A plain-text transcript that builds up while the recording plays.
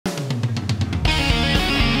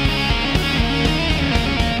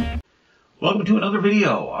Welcome to another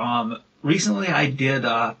video. Recently I did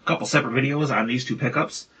a couple separate videos on these two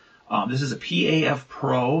pickups. This is a PAF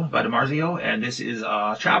Pro by DiMarzio, and this is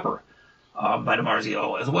a Chopper by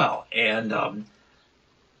DiMarzio as well. And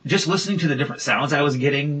just listening to the different sounds I was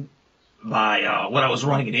getting by what I was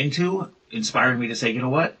running it into inspired me to say, you know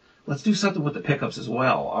what, let's do something with the pickups as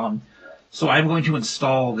well. So I'm going to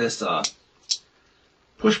install this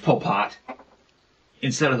push-pull pot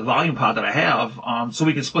instead of the volume pot that I have, so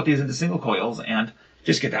we can split these into single coils and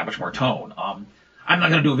just get that much more tone. I'm not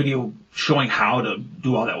going to do a video showing how to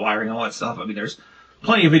do all that wiring and all that stuff. I mean, there's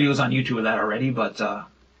plenty of videos on YouTube of that already, but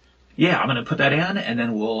yeah, I'm going to put that in, and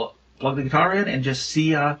then we'll plug the guitar in and just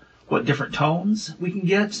see what different tones we can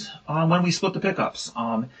get when we split the pickups,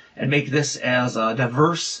 and make this as a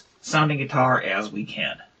diverse sounding guitar as we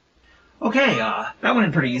can. Okay, that went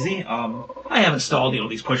in pretty easy. I have installed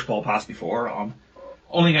these push-pull pots before.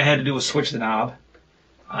 Only thing I had to do was switch the knob.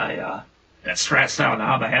 That Strat style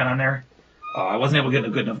knob I had on there, I wasn't able to get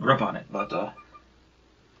a good enough grip on it, but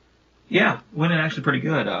yeah, went in actually pretty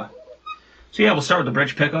good. So yeah, we'll start with the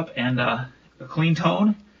bridge pickup and a clean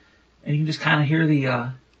tone, and you can just kind of hear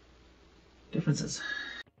the differences.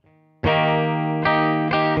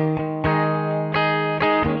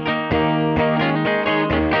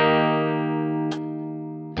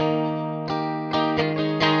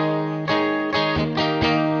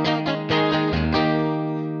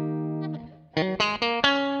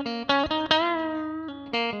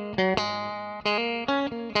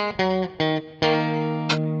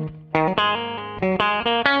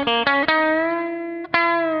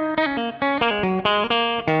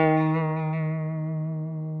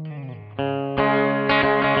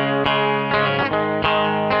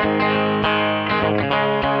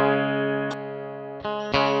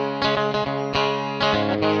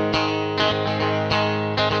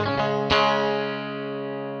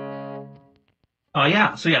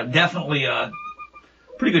 Yeah, definitely a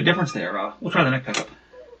pretty good difference there. We'll try the neck pickup.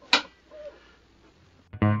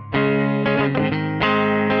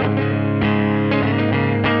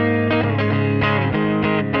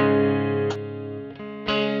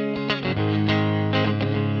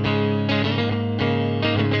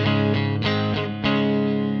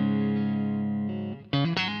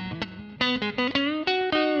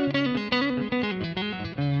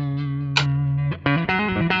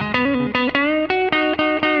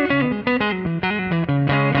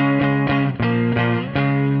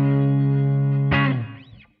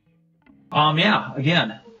 Yeah,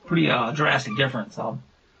 again, pretty drastic difference.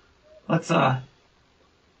 Let's try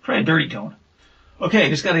a dirty tone. Okay,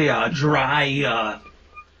 just got a dry,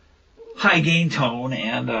 high gain tone,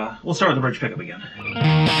 and we'll start with the bridge pickup again.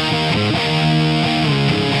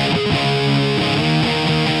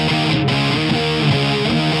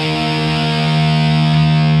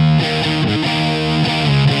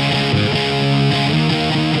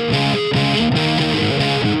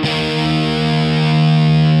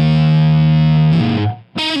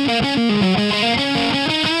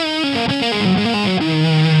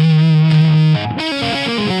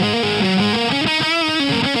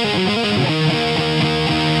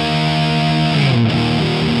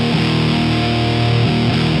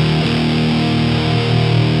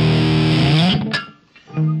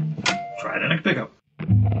 Pickup.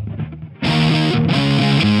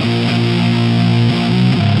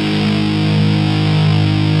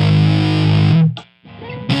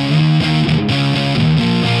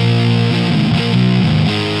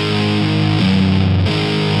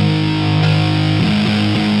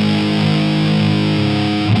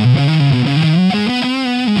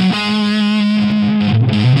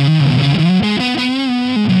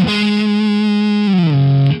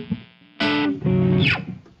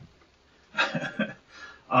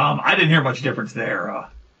 I didn't hear much difference there. I'll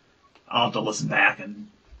have to listen back and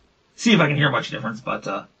see if I can hear much difference, but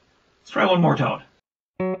let's try one more tone.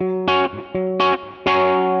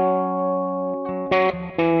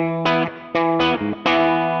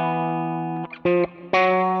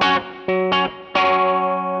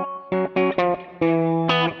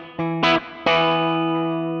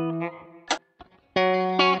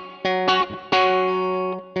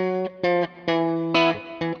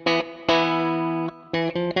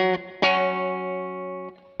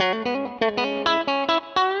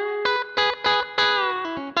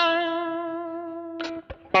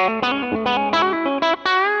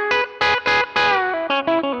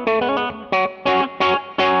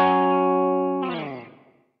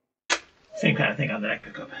 Same kind of thing on the neck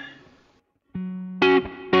pickup.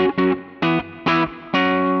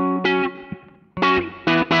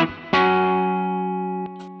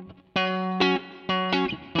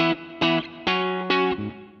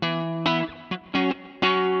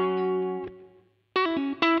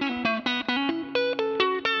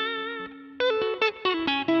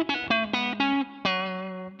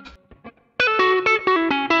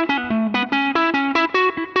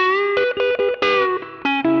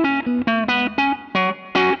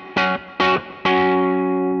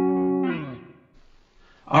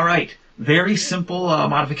 very simple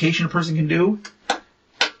modification a person can do.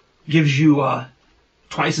 Gives you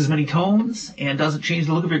twice as many tones and doesn't change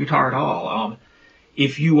the look of your guitar at all.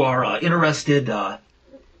 If you are interested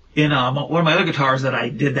in one of my other guitars that I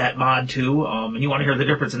did that mod to, and you want to hear the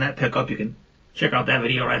difference in that pickup, you can check out that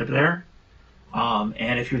video right up there.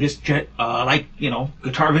 And if you're just like,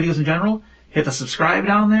 guitar videos in general, hit the subscribe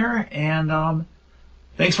down there. And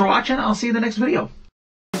thanks for watching. I'll see you in the next video.